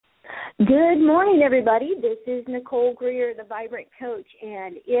Good morning, everybody. This is Nicole Greer, the Vibrant Coach,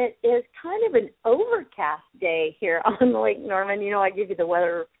 and it is kind of an overcast day here on Lake Norman. You know, I give you the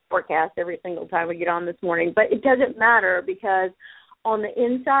weather forecast every single time we get on this morning, but it doesn't matter because on the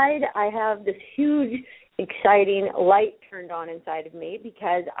inside I have this huge, exciting light turned on inside of me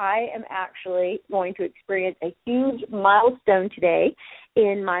because I am actually going to experience a huge milestone today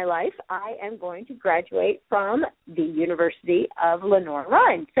in my life. I am going to graduate from the University of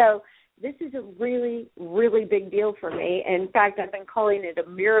Lenoir-Rhyne. So this is a really, really big deal for me. In fact, I've been calling it a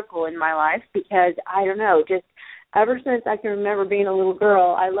miracle in my life because, I don't know, just ever since I can remember being a little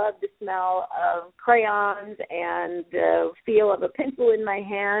girl, I love the smell of crayons and the feel of a pencil in my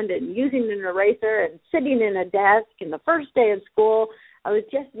hand and using an eraser and sitting in a desk. And the first day of school, I was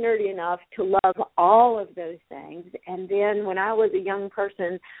just nerdy enough to love all of those things. And then when I was a young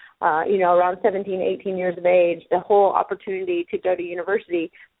person, around 17, 18 years of age, the whole opportunity to go to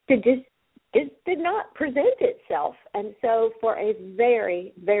university to just did not present itself. And so for a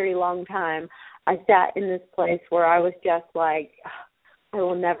very, very long time, I sat in this place where I was just like, I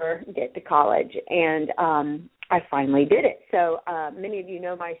will never get to college. And I finally did it. So many of you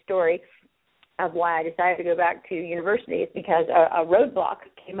know my story of why I decided to go back to university. It's because a roadblock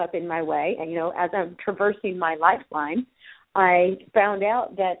came up in my way. And, as I'm traversing my lifeline, I found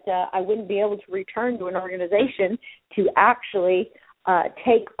out that I wouldn't be able to return to an organization to actually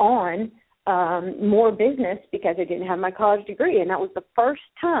take on more business because I didn't have my college degree. And that was the first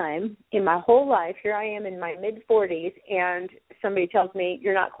time in my whole life. Here I am in my mid-40s, and somebody tells me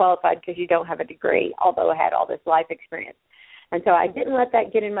you're not qualified because you don't have a degree, although I had all this life experience. And so I didn't let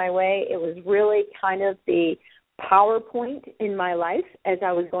that get in my way. It was really kind of the PowerPoint in my life as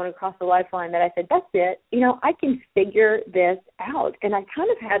I was going across the lifeline that I said, that's it. I can figure this out. And I kind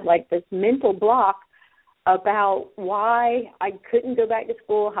of had like this mental block about why I couldn't go back to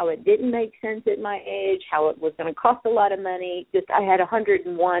school, how it didn't make sense at my age, how it was going to cost a lot of money. Just I had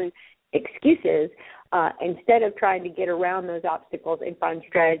 101 excuses instead of trying to get around those obstacles and find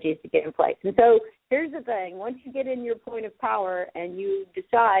strategies to get in place. And so here's the thing. Once you get in your point of power and you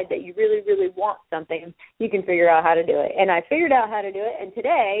decide that you really, really want something, you can figure out how to do it. And I figured out how to do it, and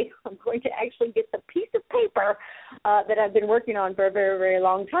today I'm going to actually get the piece of paper that I've been working on for a very, very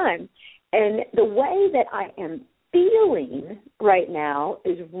long time. And the way that I am feeling right now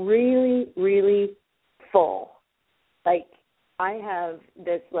is really, really full. Like I have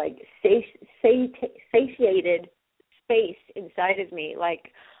this like satiated space inside of me.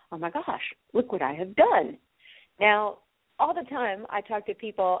 Like, oh my gosh, look what I have done. Now, all the time I talk to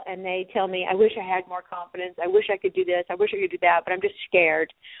people and they tell me, I wish I had more confidence. I wish I could do this. I wish I could do that, but I'm just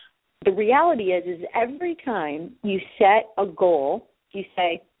scared. The reality is every time you set a goal, you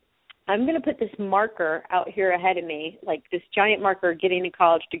say, I'm going to put this marker out here ahead of me, like this giant marker getting a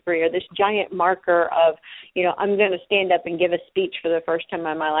college degree, or this giant marker of, I'm going to stand up and give a speech for the first time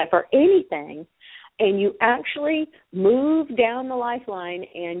in my life, or anything, and you actually move down the lifeline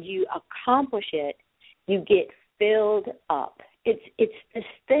and you accomplish it, you get filled up. It's this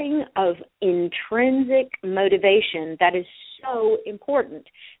thing of intrinsic motivation that is so important.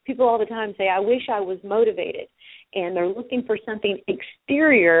 People all the time say, I wish I was motivated. And they're looking for something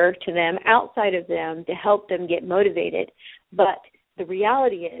exterior to them, outside of them, to help them get motivated. But the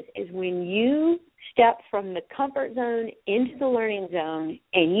reality is when you step from the comfort zone into the learning zone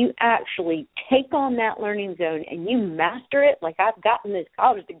and you actually take on that learning zone and you master it, like I've gotten this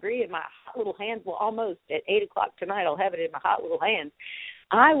college degree in my hot little hands, well, almost at 8 o'clock tonight I'll have it in my hot little hands,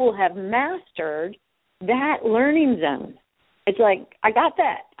 I will have mastered that learning zone. It's like, I got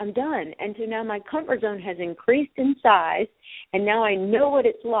that. I'm done. And so now my comfort zone has increased in size, and now I know what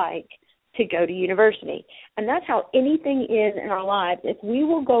it's like to go to university. And that's how anything is in our lives. If we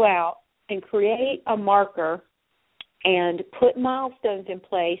will go out and create a marker and put milestones in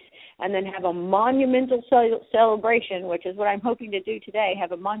place and then have a monumental celebration, which is what I'm hoping to do today,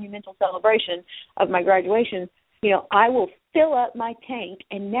 have a monumental celebration of my graduation, I will fill up my tank,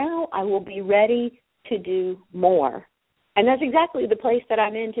 and now I will be ready to do more. And that's exactly the place that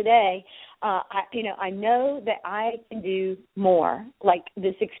I'm in today. I know that I can do more. Like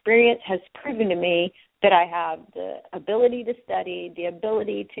this experience has proven to me that I have the ability to study, the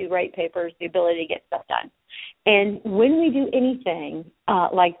ability to write papers, the ability to get stuff done. And when we do anything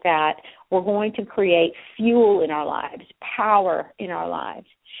like that, we're going to create fuel in our lives, power in our lives.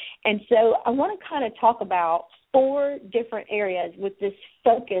 And so I want to kind of talk about 4 different areas with this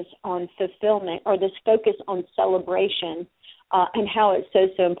focus on fulfillment, or this focus on celebration and how it's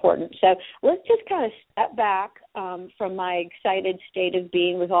so important. So let's just kind of step back from my excited state of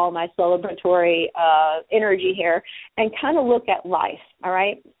being with all my celebratory energy here and kind of look at life, all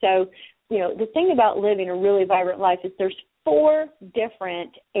right? So, the thing about living a really vibrant life is there's 4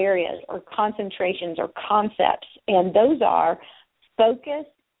 different areas or concentrations or concepts, and those are focus,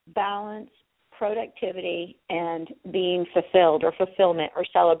 balance, productivity, and being fulfilled or fulfillment or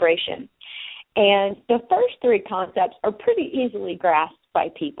celebration. And the first 3 concepts are pretty easily grasped by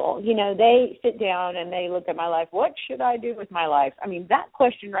people. They sit down and they look at my life. What should I do with my life? I mean, that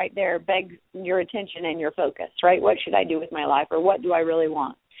question right there begs your attention and your focus, right? What should I do with my life, or what do I really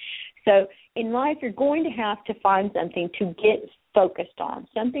want? So in life, you're going to have to find something to get focused on,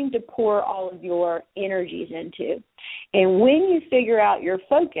 something to pour all of your energies into. And when you figure out your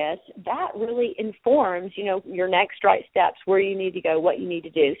focus, that really informs, your next right steps, where you need to go, what you need to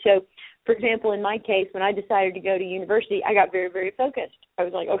do. So, for example, in my case, when I decided to go to university, I got very, very focused. I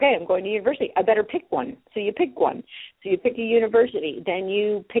was like, okay, I'm going to university. I better pick one. So you pick one. So you pick a university. Then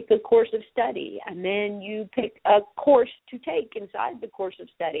you pick a course of study. And then you pick a course to take inside the course of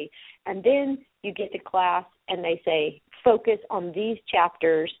study. And then you get to class and they say, focus on these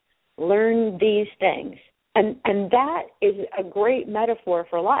chapters, learn these things. And that is a great metaphor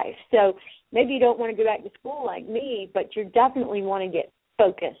for life. So maybe you don't want to go back to school like me, but you definitely want to get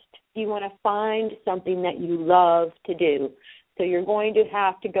focused. You want to find something that you love to do. So you're going to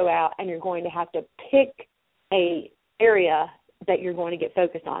have to go out and you're going to have to pick a area that you're going to get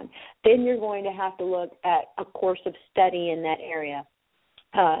focused on. Then you're going to have to look at a course of study in that area.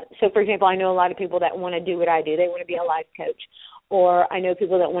 So, for example, I know a lot of people that want to do what I do. They want to be a life coach. Or I know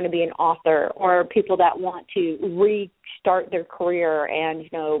people that want to be an author, or people that want to restart their career and,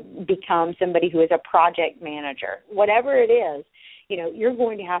 become somebody who is a project manager. Whatever it is, you're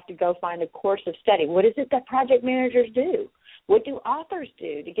going to have to go find a course of study. What is it that project managers do? What do authors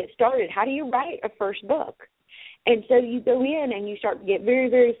do to get started? How do you write a first book? And so you go in and you start to get very,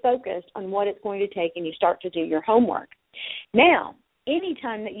 very focused on what it's going to take, and you start to do your homework. Now,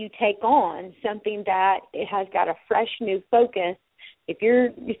 anytime that you take on something that it has got a fresh new focus, if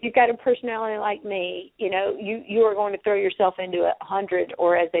you've got a personality like me, you are going to throw yourself into 100,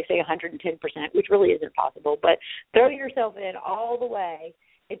 or as they say, 110%, which really isn't possible, but throw yourself in all the way.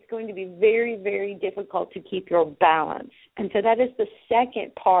 It's going to be very, very difficult to keep your balance. And so that is the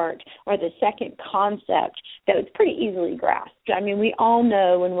second part, or the second concept, that is pretty easily grasped. I mean, we all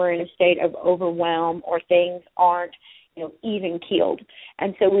know when we're in a state of overwhelm or things aren't even keeled.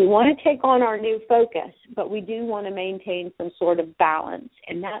 And so we want to take on our new focus, but we do want to maintain some sort of balance.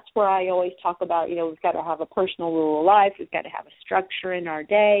 And that's where I always talk about, we've got to have a personal rule of life. We've got to have a structure in our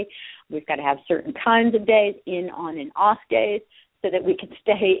day. We've got to have certain kinds of days, in, on, and off days, so that we can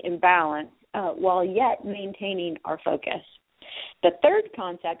stay in balance while yet maintaining our focus. The third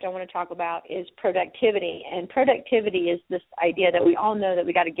concept I want to talk about is productivity. And productivity is this idea that we all know that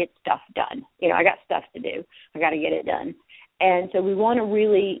we got to get stuff done. I got stuff to do. I got to get it done. And so we want to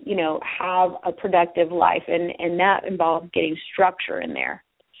really, have a productive life, and that involves getting structure in there.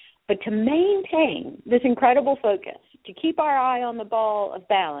 But to maintain this incredible focus, to keep our eye on the ball of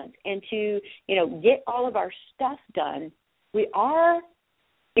balance, and to, get all of our stuff done, we are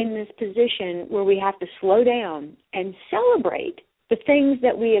in this position where we have to slow down and celebrate the things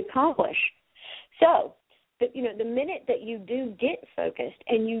that we accomplish. So, the minute that you do get focused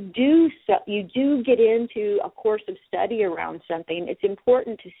and you do get into a course of study around something, it's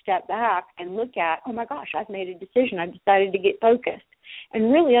important to step back and look at, oh my gosh, I've made a decision. I've decided to get focused,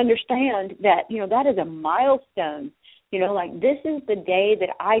 and really understand that, that is a milestone. This is the day that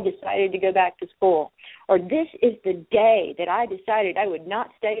I decided to go back to school, or this is the day that I decided I would not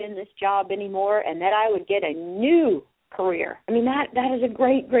stay in this job anymore and that I would get a new career. I mean, that is a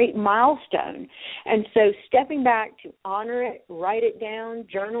great, great milestone. And so stepping back to honor it, write it down,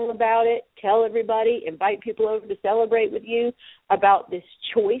 journal about it, tell everybody, invite people over to celebrate with you about this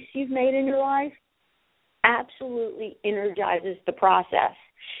choice you've made in your life, absolutely energizes the process.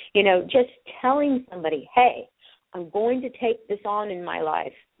 Just telling somebody, hey, I'm going to take this on in my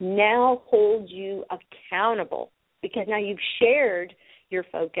life, now holds you accountable, because now you've shared your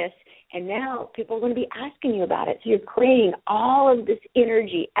focus, and now people are going to be asking you about it. So you're creating all of this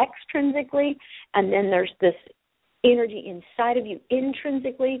energy extrinsically, and then there's this energy inside of you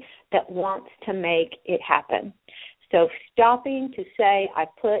intrinsically that wants to make it happen. So stopping to say, I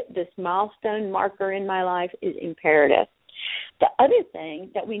put this milestone marker in my life, is imperative. The other thing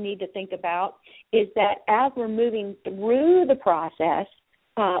that we need to think about is that as we're moving through the process,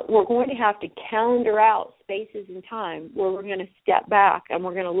 we're going to have to calendar out spaces in time where we're going to step back and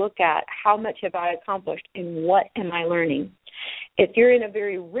we're going to look at how much have I accomplished and what am I learning. If you're in a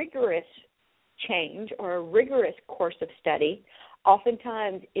very rigorous change or a rigorous course of study,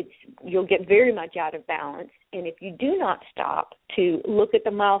 oftentimes you'll get very much out of balance. And if you do not stop to look at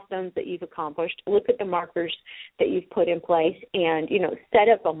the milestones that you've accomplished, look at the markers that you've put in place, and, set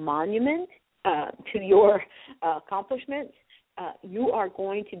up a monument to your accomplishments, you are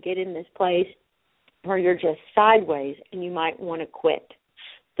going to get in this place where you're just sideways and you might want to quit.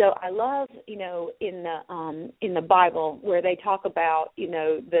 So I love, in the Bible where they talk about,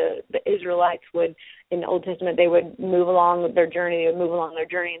 the Israelites would, in the Old Testament, they would move along their journey, and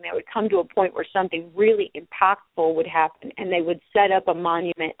they would come to a point where something really impactful would happen, and they would set up a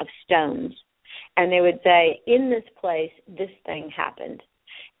monument of stones, and they would say, in this place, this thing happened.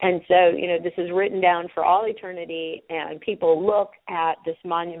 And so, this is written down for all eternity, and people look at this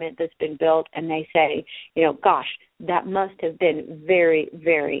monument that's been built, and they say, gosh, that must have been very,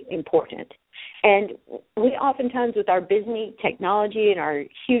 very important. And we oftentimes, with our busy technology and our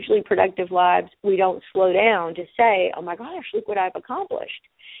hugely productive lives, we don't slow down to say, oh, my gosh, look what I've accomplished.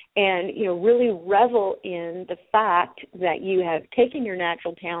 And, really revel in the fact that you have taken your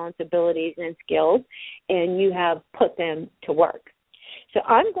natural talents, abilities, and skills, and you have put them to work. So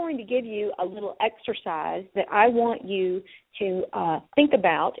I'm going to give you a little exercise that I want you to think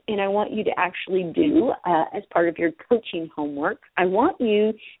about, and I want you to actually do as part of your coaching homework. I want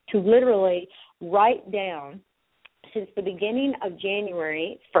you to literally write down, since the beginning of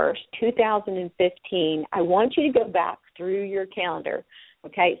January 1st, 2015, I want you to go back through your calendar.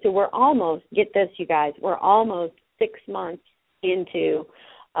 Okay, so we're almost, get this, you guys, we're almost 6 months into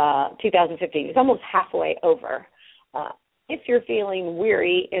 2015. It's almost halfway over. If you're feeling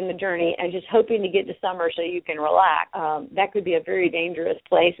weary in the journey and just hoping to get to summer so you can relax, that could be a very dangerous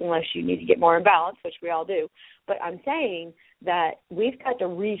place unless you need to get more in balance, which we all do. But I'm saying that we've got to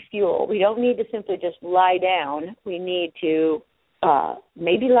refuel. We don't need to simply just lie down. We need to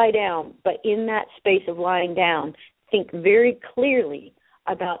maybe lie down, but in that space of lying down, think very clearly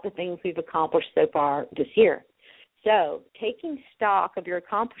about the things we've accomplished so far this year. So taking stock of your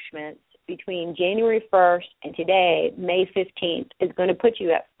accomplishments between January 1st and today, May 15th, is going to put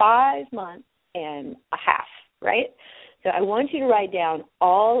you at 5 months and a half, right? So I want you to write down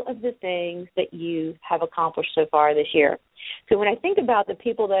all of the things that you have accomplished so far this year. So when I think about the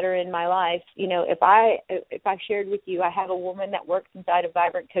people that are in my life, if I shared with you, I have a woman that works inside of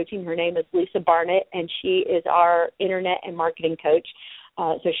Vibrant Coaching. Her name is Lisa Barnett, and she is our internet and marketing coach.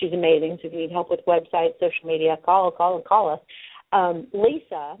 So she's amazing. So if you need help with websites, social media, call us.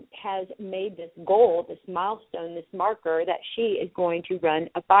 Lisa has made this goal, this milestone, this marker that she is going to run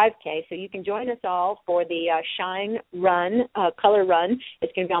a 5K. So you can join us all for the Shine Run, Color Run.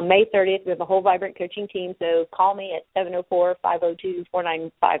 It's going to be on May 30th. We have a whole Vibrant Coaching team, so call me at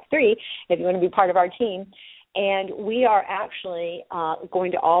 704-502-4953 if you want to be part of our team. And we are actually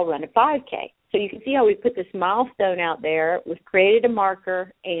going to all run a 5K. So you can see how we put this milestone out there. We've created a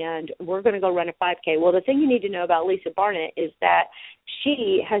marker, and we're going to go run a 5K. Well, the thing you need to know about Lisa Barnett is that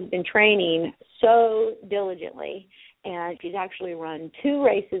she has been training so diligently, and she's actually run 2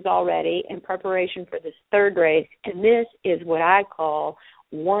 races already in preparation for this 3rd race, and this is what I call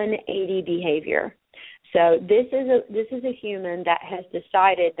 180 behavior. So this is a human that has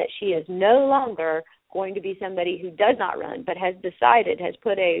decided that she is no longer going to be somebody who does not run, but has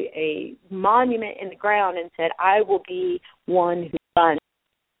put a monument in the ground and said, I will be one who runs.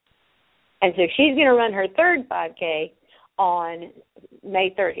 And so she's going to run her 3rd 5K on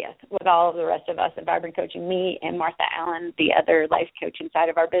May 30th with all of the rest of us at Vibrant Coaching, me and Martha Allen, the other life coach inside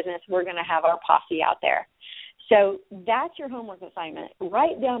of our business. We're going to have our posse out there. So that's your homework assignment.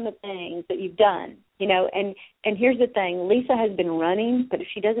 Write down the things that you've done, and here's the thing. Lisa has been running, but if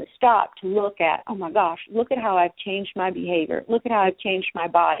she doesn't stop to look at, oh, my gosh, look at how I've changed my behavior. Look at how I've changed my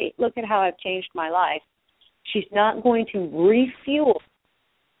body. Look at how I've changed my life. She's not going to refuel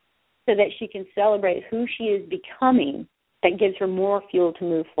so that she can celebrate who she is becoming. That gives her more fuel to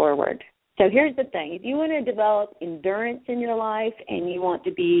move forward. So here's the thing. If you want to develop endurance in your life and you want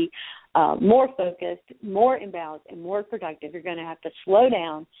to be more focused, more imbalanced, and more productive, you're going to have to slow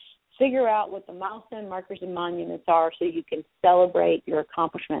down, figure out what the milestone markers and monuments are so you can celebrate your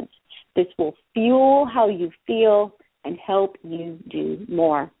accomplishments. This will fuel how you feel and help you do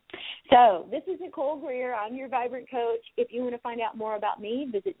more. So this is Nicole Greer. I'm your Vibrant Coach. If you want to find out more about me,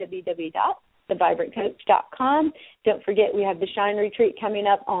 visit www.thevibrantcoach.com. Don't forget we have the Shine Retreat coming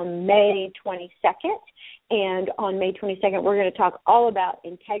up on May 22nd. And on May 22nd, we're going to talk all about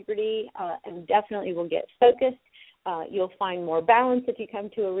integrity and definitely we'll get focused. You'll find more balance if you come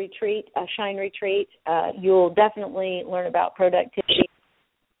to a retreat, a Shine Retreat. You'll definitely learn about productivity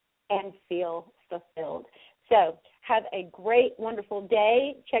and feel fulfilled. So Have a great, wonderful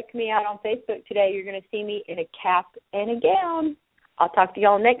day. Check me out on Facebook today. You're going to see me in a cap and a gown. I'll talk to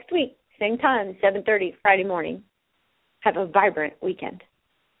y'all next week, same time, 7:30 Friday morning. Have a vibrant weekend.